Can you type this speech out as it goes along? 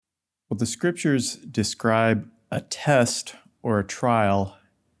Well, the scriptures describe a test or a trial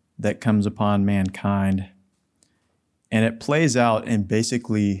that comes upon mankind, and it plays out in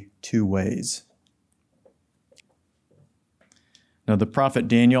basically two ways. Now, the prophet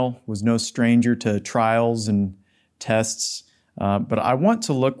Daniel was no stranger to trials and tests, but I want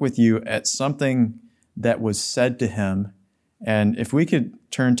to look with you at something that was said to him. And if we could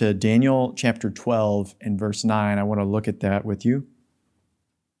turn to Daniel chapter 12 and verse 9, I want to look at that with you.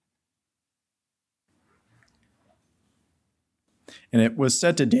 And it was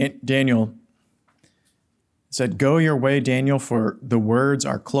said to Daniel, it said, "Go your way, Daniel, for the words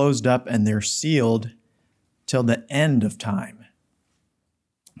are closed up and they're sealed till the end of time."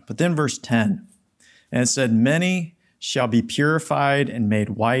 But then verse 10, and it said, "Many shall be purified and made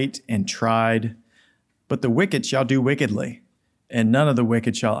white and tried, but the wicked shall do wickedly, and none of the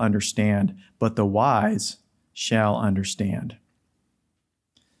wicked shall understand, but the wise shall understand."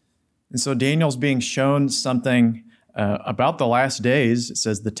 And so Daniel's being shown something about the last days. It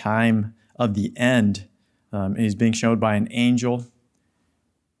says the time of the end. And he's being shown by an angel.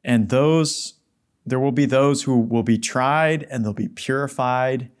 And there will be those who will be tried, and they'll be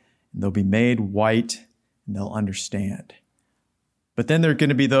purified, and they'll be made white, and they'll understand. But then there are going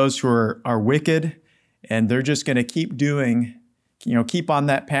to be those who are wicked, and they're just going to keep doing, keep on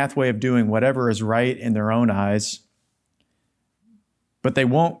that pathway of doing whatever is right in their own eyes. But they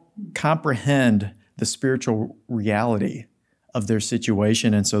won't comprehend the spiritual reality of their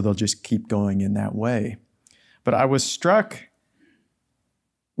situation, and so they'll just keep going in that way. But I was struck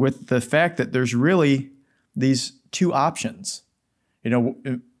with the fact that there's really these two options.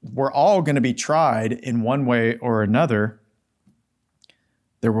 We're all going to be tried in one way or another.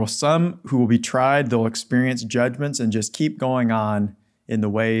 There will some who will be tried, they'll experience judgments and just keep going on in the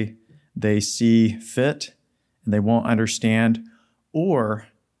way they see fit, and they won't understand. Or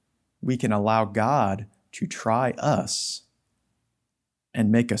we can allow God to try us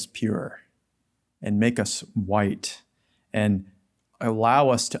and make us pure and make us white and allow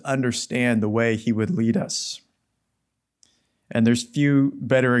us to understand the way he would lead us. And there's few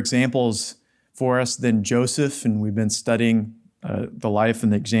better examples for us than Joseph, and we've been studying the life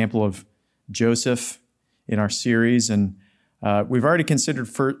and the example of Joseph in our series. And we've already considered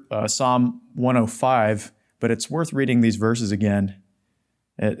Psalm 105, but it's worth reading these verses again.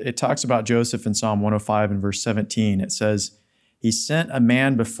 It talks about Joseph in Psalm 105 and verse 17. It says, "He sent a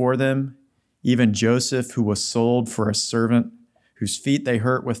man before them, even Joseph, who was sold for a servant, whose feet they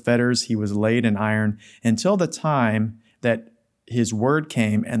hurt with fetters. He was laid in iron until the time that his word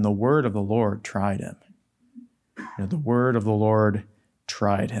came, and the word of the Lord tried him." The word of the Lord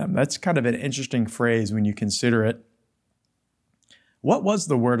tried him. That's kind of an interesting phrase when you consider it. What was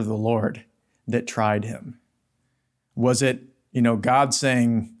the word of the Lord that tried him? Was it God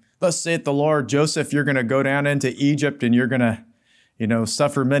saying, "Thus saith the Lord, Joseph, you're going to go down into Egypt and you're going to,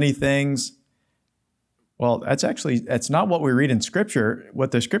 suffer many things"? Well, that's not what we read in Scripture.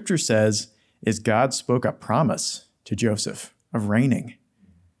 What the Scripture says is God spoke a promise to Joseph of reigning.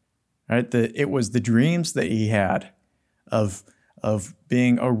 Right? It was the dreams that he had of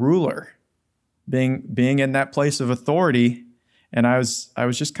being a ruler, being in that place of authority. And I was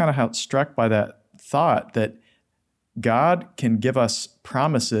just kind of struck by that thought that God can give us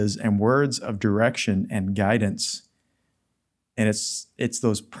promises and words of direction and guidance. And it's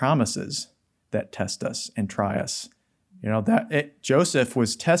those promises that test us and try us. Joseph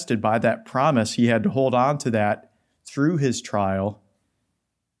was tested by that promise. He had to hold on to that through his trial.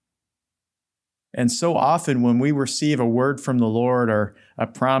 And so often when we receive a word from the Lord or a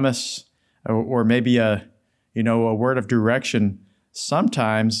promise or maybe a word of direction,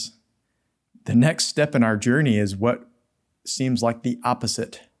 sometimes the next step in our journey is what seems like the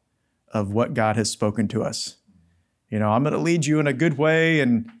opposite of what God has spoken to us. I'm going to lead you in a good way,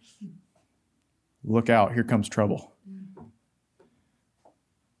 and look out, here comes trouble.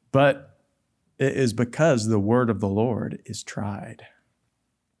 But it is because the word of the Lord is tried.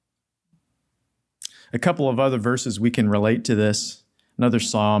 A couple of other verses we can relate to this. Another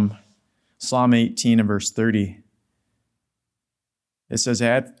Psalm 18 and verse 30. It says,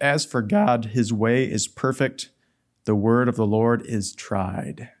 "As for God, his way is perfect. The word of the Lord is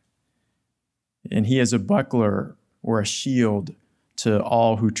tried. And he is a buckler or a shield to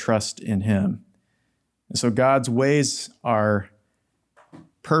all who trust in him." And so God's ways are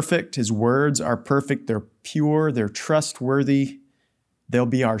perfect. His words are perfect. They're pure. They're trustworthy. They'll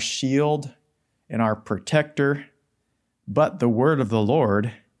be our shield and our protector. But the word of the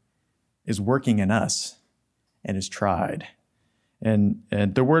Lord is working in us and is tried. And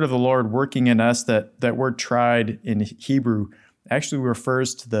the word of the Lord working in us, that word tried in Hebrew actually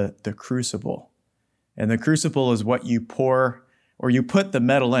refers to the crucible. And the crucible is what you pour, or you put the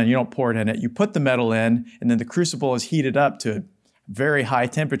metal in. You don't pour it in it. You put the metal in, and then the crucible is heated up to very high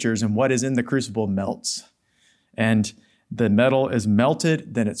temperatures, and what is in the crucible melts. And the metal is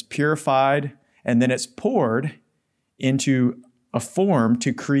melted, then it's purified, and then it's poured into a form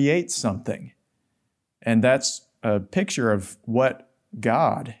to create something. And that's a picture of what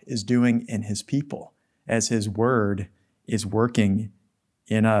God is doing in his people as his word is working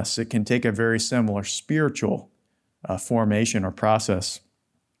in us. It can take a very similar spiritual formation or process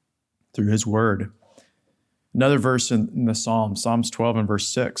through his word. Another verse in the Psalms 12 and verse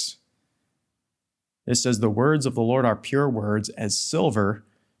 6. It says, the words of the Lord are pure words, as silver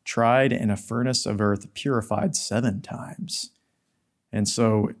tried in a furnace of earth, purified 7 times. And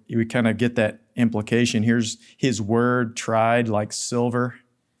so we kind of get that implication. Here's his word tried like silver,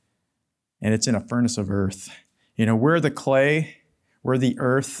 and it's in a furnace of earth. We're the clay, we're the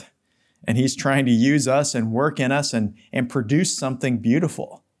earth, and he's trying to use us and work in us and produce something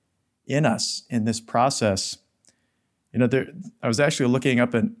beautiful in us in this process. I was actually looking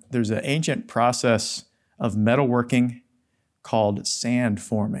up, and there's an ancient process of metalworking called sand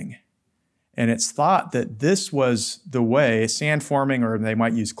forming. And it's thought that this was the way, sand forming, or they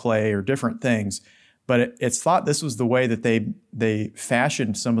might use clay or different things, but it's thought this was the way that they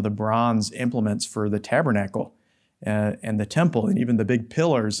fashioned some of the bronze implements for the tabernacle and the temple, and even the big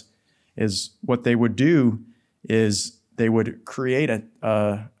pillars. Is what they would do is they would create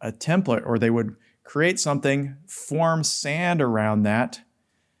a template, or they would create something, form sand around that,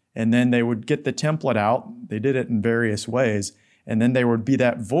 and then they would get the template out. They did it in various ways, and then there would be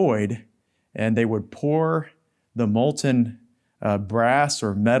that void, and they would pour the molten brass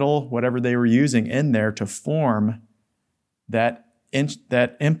or metal, whatever they were using, in there to form that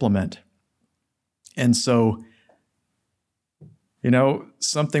implement. And so,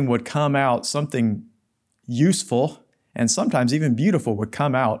 something would come out, something useful and sometimes even beautiful would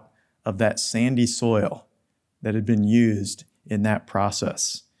come out of that sandy soil that had been used in that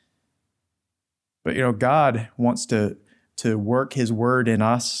process. But, God wants to work his word in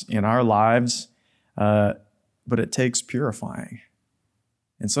us, in our lives, but it takes purifying.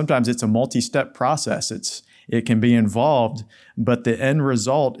 And sometimes it's a multi-step process. It can be involved, but the end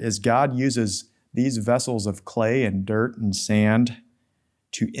result is God uses these vessels of clay and dirt and sand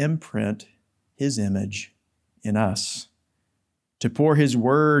to imprint his image in us, to pour his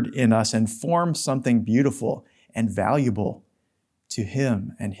word in us and form something beautiful and valuable to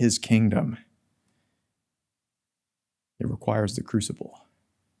him and his kingdom. It requires the crucible.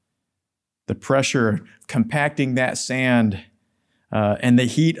 The pressure compacting that sand and the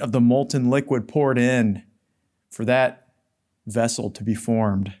heat of the molten liquid poured in for that vessel to be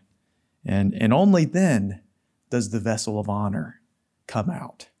formed. And only then does the vessel of honor come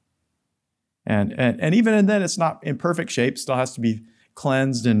out. And even then, it's not in perfect shape, still has to be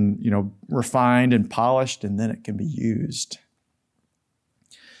cleansed and, refined and polished, and then it can be used.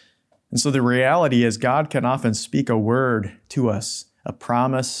 And so the reality is God can often speak a word to us, a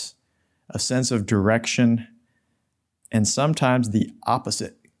promise, a sense of direction, and sometimes the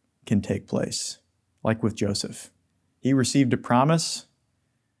opposite can take place, like with Joseph. He received a promise,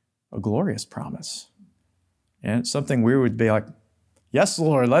 a glorious promise. And it's something we would be like, yes,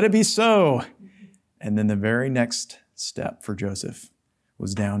 Lord, let it be so. And then the very next step for Joseph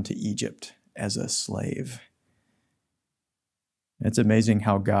was down to Egypt as a slave. It's amazing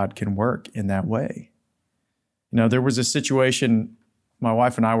how God can work in that way. There was a situation my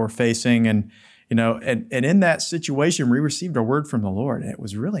wife and I were facing, and in that situation, we received a word from the Lord, and it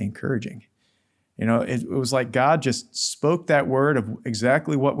was really encouraging. It was like God just spoke that word of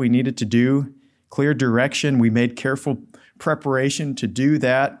exactly what we needed to do, clear direction. We made careful preparation to do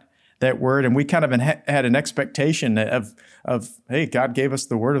that word, and we kind of had an expectation of hey, God gave us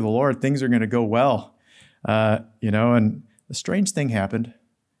the word of the Lord. Things are going to go well, and a strange thing happened.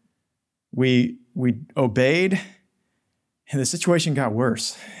 We obeyed, and the situation got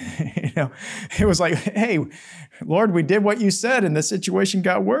worse. It was like, hey, Lord, we did what you said, and the situation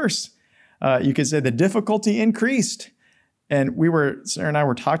got worse. You could say the difficulty increased. And Sarah and I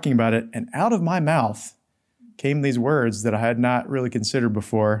were talking about it, and out of my mouth came these words that I had not really considered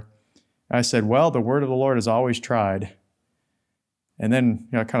before. I said, well, the word of the Lord is always tried. And then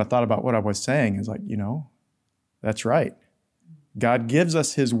I kind of thought about what I was saying. It's like, that's right. God gives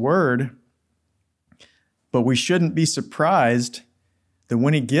us his word, but we shouldn't be surprised that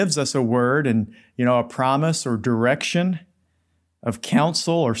when he gives us a word and, a promise or direction of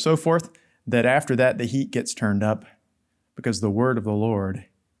counsel or so forth, that after that the heat gets turned up because the word of the Lord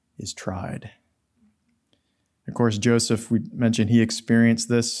is tried. Of course, Joseph, we mentioned he experienced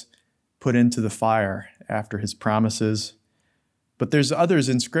this, put into the fire after his promises. But there's others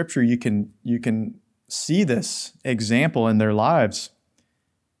in Scripture you can see this example in their lives.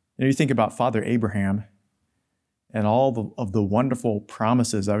 You think about Father Abraham and all of the wonderful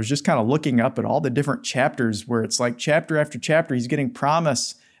promises. I was just kind of looking up at all the different chapters where it's like chapter after chapter, he's getting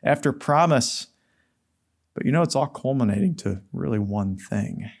promise after promise. But it's all culminating to really one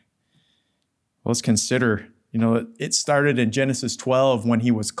thing. Let's consider, it started in Genesis 12 when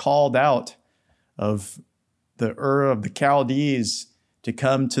he was called out of the Ur of the Chaldees to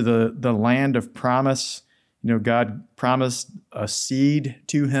come to the land of promise. God promised a seed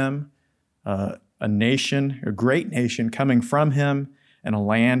to him, a nation, a great nation coming from him, and a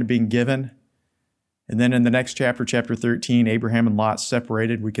land being given. And then in the next chapter, chapter 13, Abraham and Lot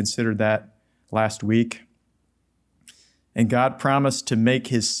separated. We considered that last week. And God promised to make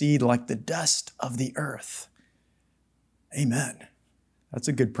his seed like the dust of the earth. Amen. That's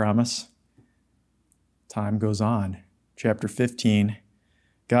a good promise. Time goes on. Chapter 15.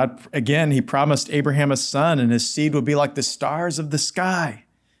 God, again, he promised Abraham a son, and his seed would be like the stars of the sky.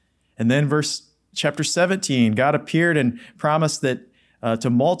 And then chapter 17, God appeared and promised that to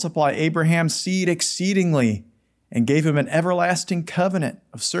multiply Abraham's seed exceedingly and gave him an everlasting covenant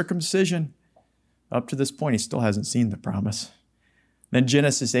of circumcision. Up to this point, he still hasn't seen the promise. Then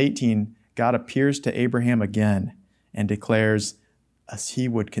Genesis 18, God appears to Abraham again and declares as he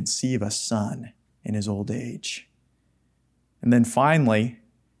would conceive a son in his old age. And then finally,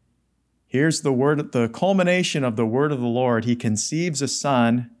 here's the culmination of the word of the Lord. He conceives a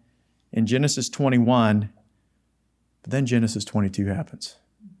son in Genesis 21, but then Genesis 22 happens.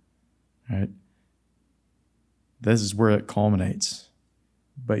 All right? This is where it culminates.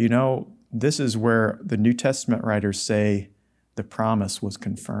 But this is where the New Testament writers say the promise was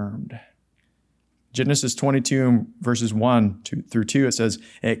confirmed. Genesis 22, verses 1 through 2, it says,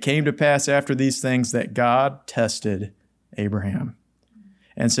 "It came to pass after these things that God tested Abraham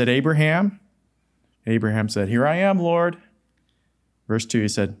and said, Abraham. Abraham said, Here I am, Lord. Verse 2, he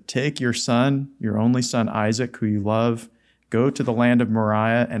said, Take your son, your only son Isaac, who you love, go to the land of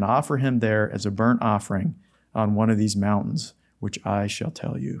Moriah and offer him there as a burnt offering on one of these mountains, which I shall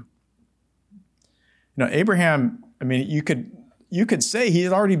tell you." Abraham, you could say he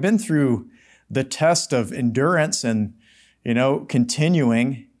had already been through the test of endurance and,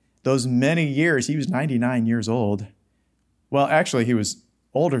 continuing those many years. He was 99 years old. Well, actually, he was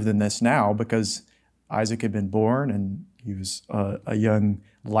older than this now because Isaac had been born and he was a young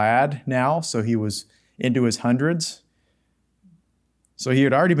lad now, so he was into his hundreds. So he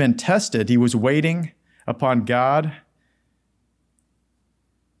had already been tested. He was waiting upon God.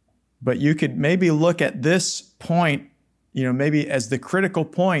 But you could maybe look at this point, maybe as the critical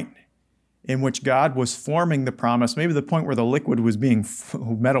point in which God was forming the promise, maybe the point where the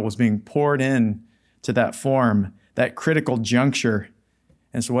metal was being poured in to that form, that critical juncture.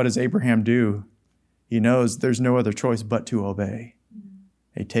 And so what does Abraham do? He knows there's no other choice but to obey.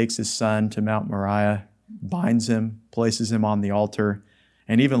 He takes his son to Mount Moriah, binds him, places him on the altar,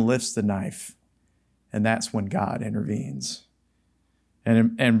 and even lifts the knife. And that's when God intervenes.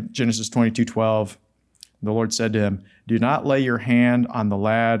 And in Genesis 22:12, the Lord said to him, "Do not lay your hand on the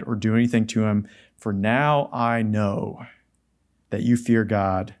lad or do anything to him, for now I know that you fear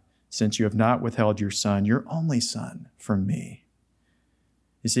God, since you have not withheld your son, your only son, from me."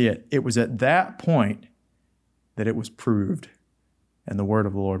 You see, it was at that point that it was proved and the word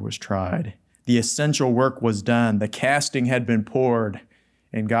of the Lord was tried. The essential work was done. The casting had been poured,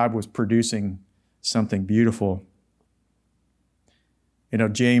 and God was producing something beautiful.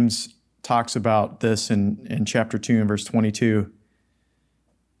 James talks about this in chapter 2 and verse 22.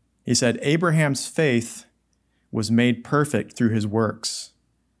 He said, Abraham's faith was made perfect through his works.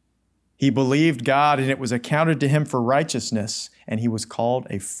 He believed God, and it was accounted to him for righteousness, and he was called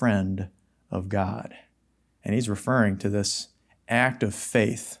a friend of God. And he's referring to this act of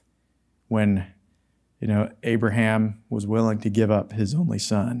faith when, Abraham was willing to give up his only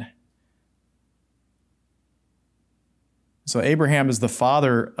son. So Abraham is the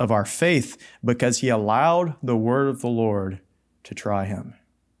father of our faith because he allowed the word of the Lord to try him.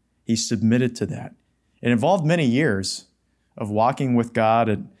 He submitted to that. It involved many years of walking with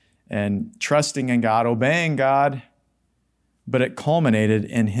God and trusting in God, obeying God, but it culminated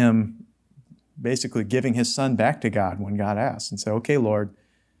in him basically giving his son back to God when God asked and said, okay, Lord,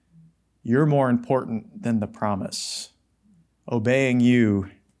 you're more important than the promise. Obeying you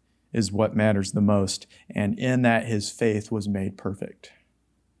is what matters the most. And in that, his faith was made perfect.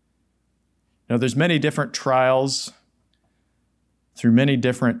 Now, there's many different trials through many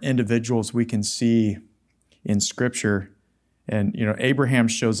different individuals we can see in Scripture. And, Abraham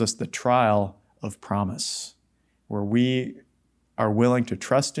shows us the trial of promise, where we are willing to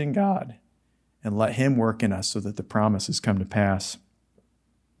trust in God and let him work in us so that the promises come to pass.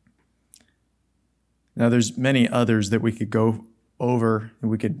 Now, there's many others that we could go over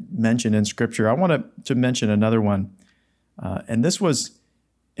and we could mention in Scripture. I want to mention another one, and this was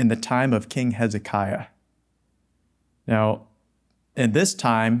in the time of King Hezekiah. Now, in this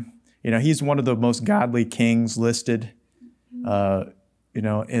time, he's one of the most godly kings listed, as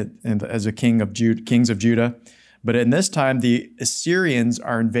a kings of Judah. But in this time, the Assyrians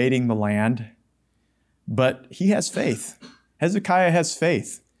are invading the land, but he has faith. Hezekiah has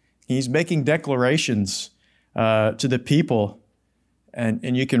faith. He's making declarations to the people.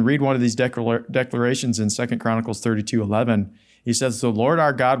 And you can read one of these declarations in 2 Chronicles 32:11. He says, "The Lord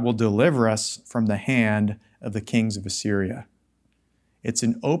our God will deliver us from the hand of the kings of Assyria." It's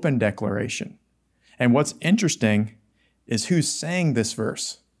an open declaration. And what's interesting is who's saying this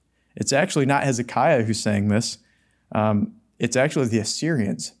verse. It's actually not Hezekiah who's saying this. It's actually the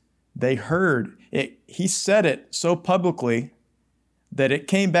Assyrians. They heard it. He said it so publicly that it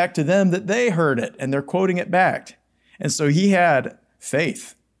came back to them that they heard it, and they're quoting it back. And so he had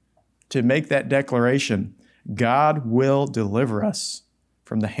faith to make that declaration. God will deliver us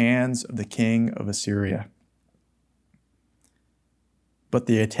from the hands of the king of Assyria. But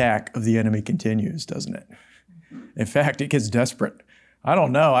the attack of the enemy continues, doesn't it? In fact, it gets desperate. I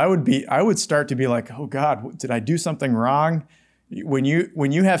don't know. I would start to be like, oh God, did I do something wrong? When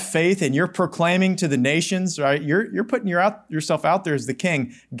you have faith and you're proclaiming to the nations, right? You're putting yourself out there as the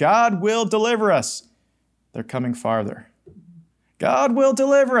king. God will deliver us. They're coming farther. God will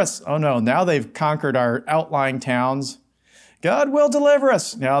deliver us. Oh no, now they've conquered our outlying towns. God will deliver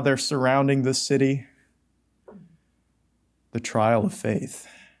us. Now they're surrounding the city. The trial of faith.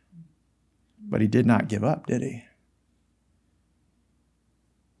 But he did not give up, did he?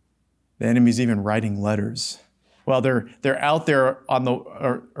 The enemy's even writing letters. Well, they're out there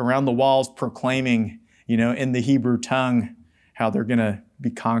around the walls proclaiming, in the Hebrew tongue, how they're going to be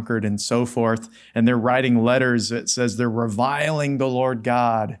conquered and so forth. And they're writing letters that says they're reviling the Lord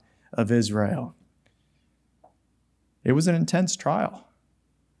God of Israel. It was an intense trial.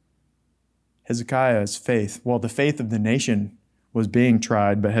 Hezekiah's faith, the faith of the nation was being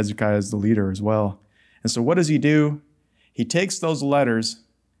tried, but Hezekiah is the leader as well. And so what does he do? He takes those letters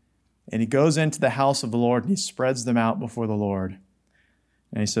and he goes into the house of the Lord and he spreads them out before the Lord.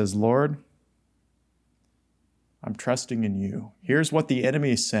 And he says, Lord, I'm trusting in you. Here's what the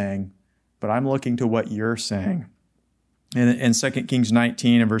enemy is saying, but I'm looking to what you're saying. And in 2 Kings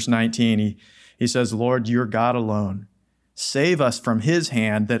 19 and verse 19, he says, Lord, you're God alone. Save us from his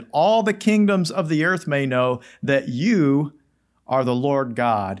hand, that all the kingdoms of the earth may know that you are the Lord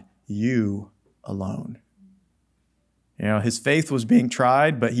God, you alone. His faith was being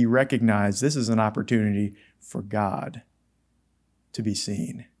tried, but he recognized this is an opportunity for God to be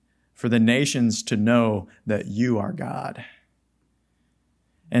seen, for the nations to know that you are God.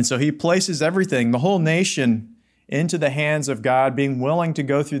 And so he places everything, the whole nation, into the hands of God, being willing to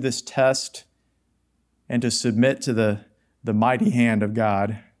go through this test and to submit to the mighty hand of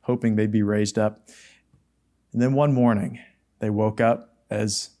God, hoping they'd be raised up. And then one morning, they woke up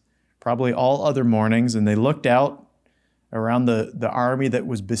as probably all other mornings, and they looked out around the army that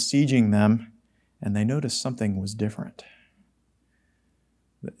was besieging them, and they noticed something was different.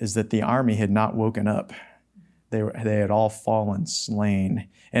 Is that the army had not woken up. They had all fallen slain.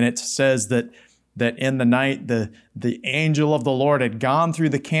 And it says that in the night, the angel of the Lord had gone through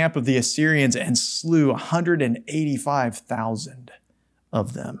the camp of the Assyrians and slew 185,000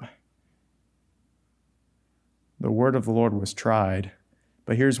 of them. The word of the Lord was tried.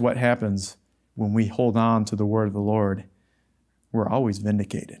 But here's what happens when we hold on to the word of the Lord. We're always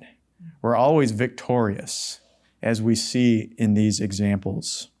vindicated. We're always victorious, as we see in these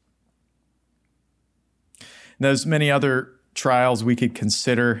examples. There's many other trials we could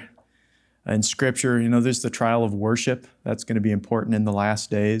consider in Scripture. There's the trial of worship. That's going to be important in the last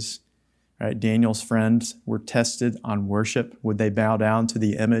days. Right? Daniel's friends were tested on worship. Would they bow down to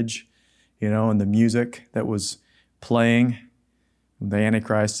the image, and the music that was playing? The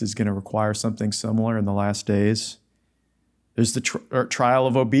Antichrist is going to require something similar in the last days. There's the trial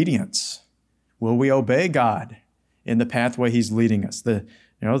of obedience. Will we obey God in the pathway he's leading us?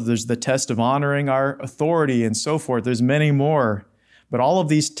 There's the test of honoring our authority and so forth. There's many more. But all of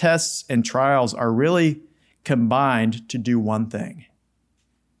these tests and trials are really combined to do one thing: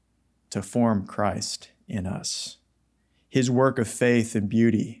 to form Christ in us. His work of faith and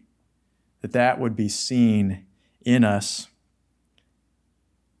beauty, that would be seen in us.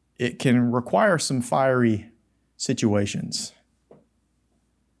 it can require some fiery situations.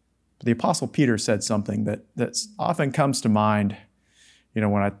 But the Apostle Peter said something that often comes to mind,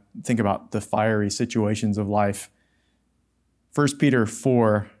 when I think about the fiery situations of life. 1 Peter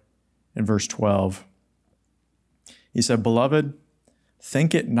 4 and verse 12. He said, "Beloved,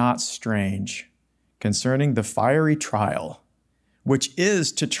 think it not strange concerning the fiery trial, which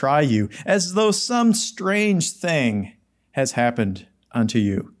is to try you, as though some strange thing has happened unto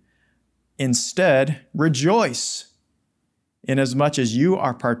you. Instead, rejoice, inasmuch as you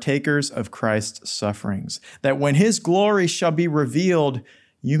are partakers of Christ's sufferings, that when his glory shall be revealed,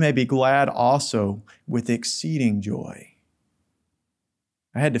 you may be glad also with exceeding joy."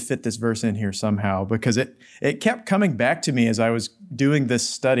 I had to fit this verse in here somehow because it kept coming back to me as I was doing this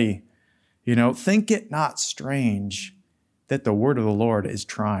study. Think it not strange that the word of the Lord is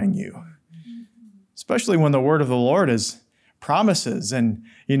trying you, especially when the word of the Lord is promises and,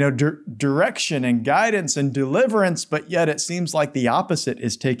 direction and guidance and deliverance, but yet it seems like the opposite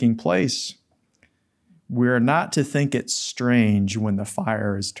is taking place. We're not to think it strange when the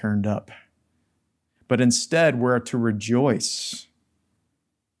fire is turned up, but instead we're to rejoice.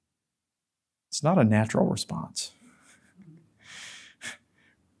 It's not a natural response.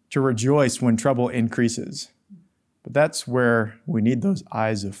 To rejoice when trouble increases. But that's where we need those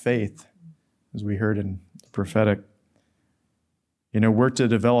eyes of faith, as we heard in the prophetic. We're to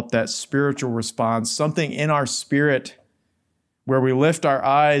develop that spiritual response, something in our spirit where we lift our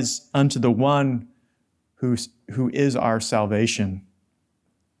eyes unto the one who is our salvation.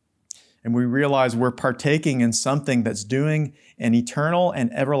 And we realize we're partaking in something that's doing an eternal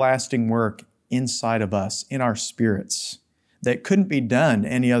and everlasting work inside of us, in our spirits, that couldn't be done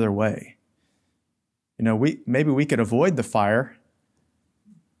any other way. Maybe we could avoid the fire,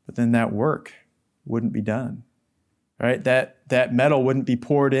 but then that work wouldn't be done. Right? That metal wouldn't be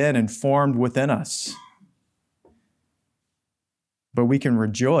poured in and formed within us. But we can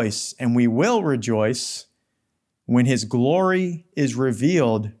rejoice, and we will rejoice when his glory is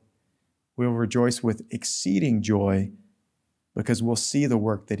revealed. We'll rejoice with exceeding joy because we'll see the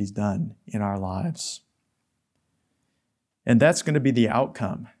work that he's done in our lives. And that's going to be the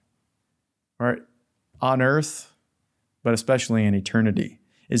outcome, right? On earth, but especially in eternity,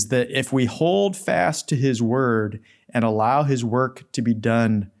 is that if we hold fast to his word and allow his work to be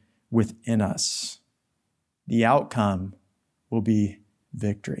done within us, the outcome will be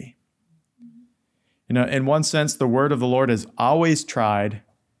victory. In one sense, the word of the Lord is always tried,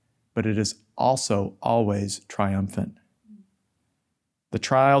 but it is also always triumphant. The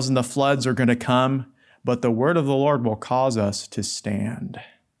trials and the floods are going to come, but the word of the Lord will cause us to stand.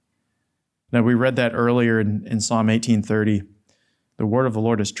 Now, we read that earlier in Psalm 18:30. The word of the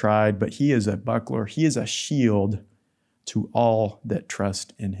Lord is tried, but he is a buckler. He is a shield to all that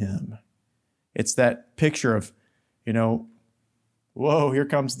trust in him. It's that picture of, whoa, here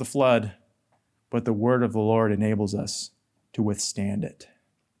comes the flood. But the word of the Lord enables us to withstand it.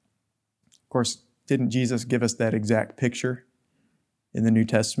 Of course, didn't Jesus give us that exact picture in the New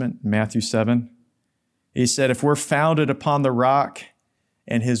Testament, Matthew 7? He said, if we're founded upon the rock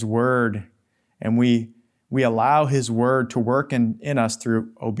and his word, and we allow his word to work in us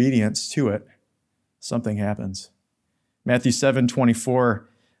through obedience to it, something happens. Matthew 7:24,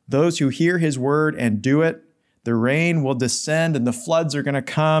 those who hear his word and do it, the rain will descend and the floods are going to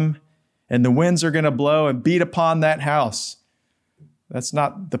come and the winds are going to blow and beat upon that house. That's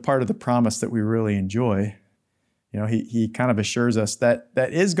not the part of the promise that we really enjoy. He kind of assures us that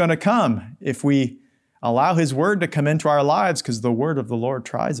is going to come if we allow his word to come into our lives, because the word of the Lord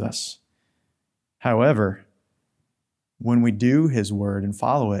tries us. However, when we do his word and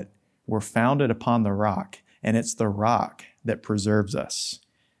follow it, we're founded upon the rock, and it's the rock that preserves us.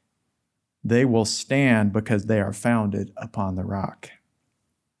 They will stand because they are founded upon the rock.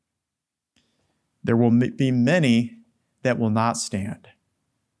 There will be many that will not stand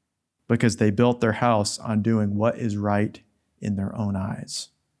because they built their house on doing what is right in their own eyes.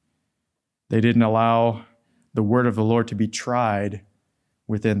 They didn't allow the word of the Lord to be tried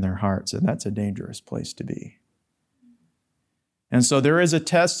within their hearts, and that's a dangerous place to be. And so there is a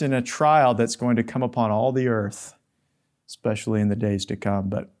test and a trial that's going to come upon all the earth, especially in the days to come,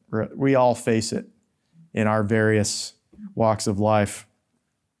 but we all face it in our various walks of life.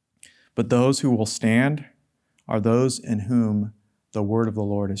 But those who will stand are those in whom the word of the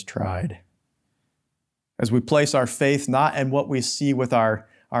Lord is tried. As we place our faith not in what we see with our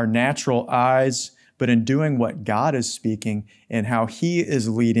natural eyes, but in doing what God is speaking and how he is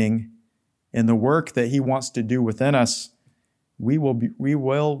leading in the work that he wants to do within us, we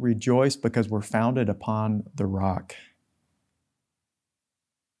will rejoice because we're founded upon the rock.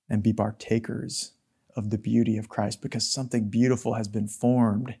 and be partakers of the beauty of Christ, because something beautiful has been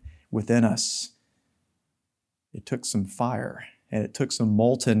formed within us. It took some fire and it took some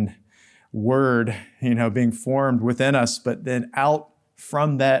molten word, being formed within us, but then out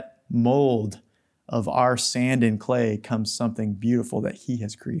from that mold of our sand and clay comes something beautiful that He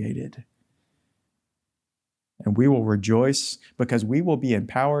has created. And we will rejoice because we will be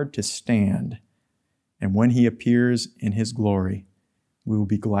empowered to stand. And when He appears in His glory, we will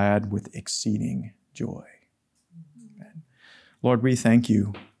be glad with exceeding joy. Amen. Lord, we thank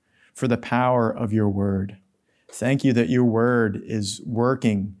You for the power of Your word. Thank You that Your word is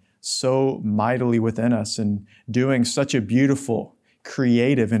working so mightily within us and doing such a beautiful,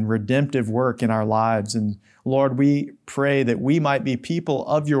 creative, and redemptive work in our lives. And Lord, we pray that we might be people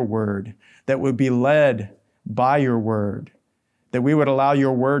of Your word, that would be led by Your word, that we would allow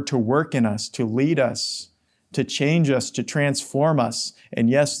Your word to work in us, to lead us, to change us, to transform us, and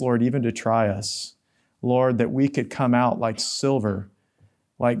yes, Lord, even to try us. Lord, that we could come out like silver,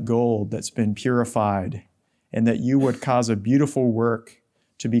 like gold that's been purified, and that You would cause a beautiful work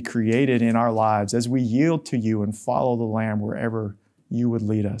to be created in our lives as we yield to You and follow the Lamb wherever You would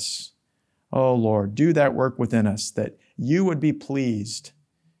lead us. Oh, Lord, do that work within us, that You would be pleased,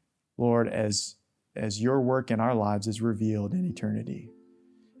 Lord, as Your work in our lives is revealed in eternity.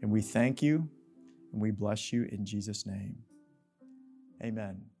 And we thank You and we bless You in Jesus' name.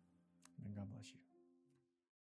 Amen.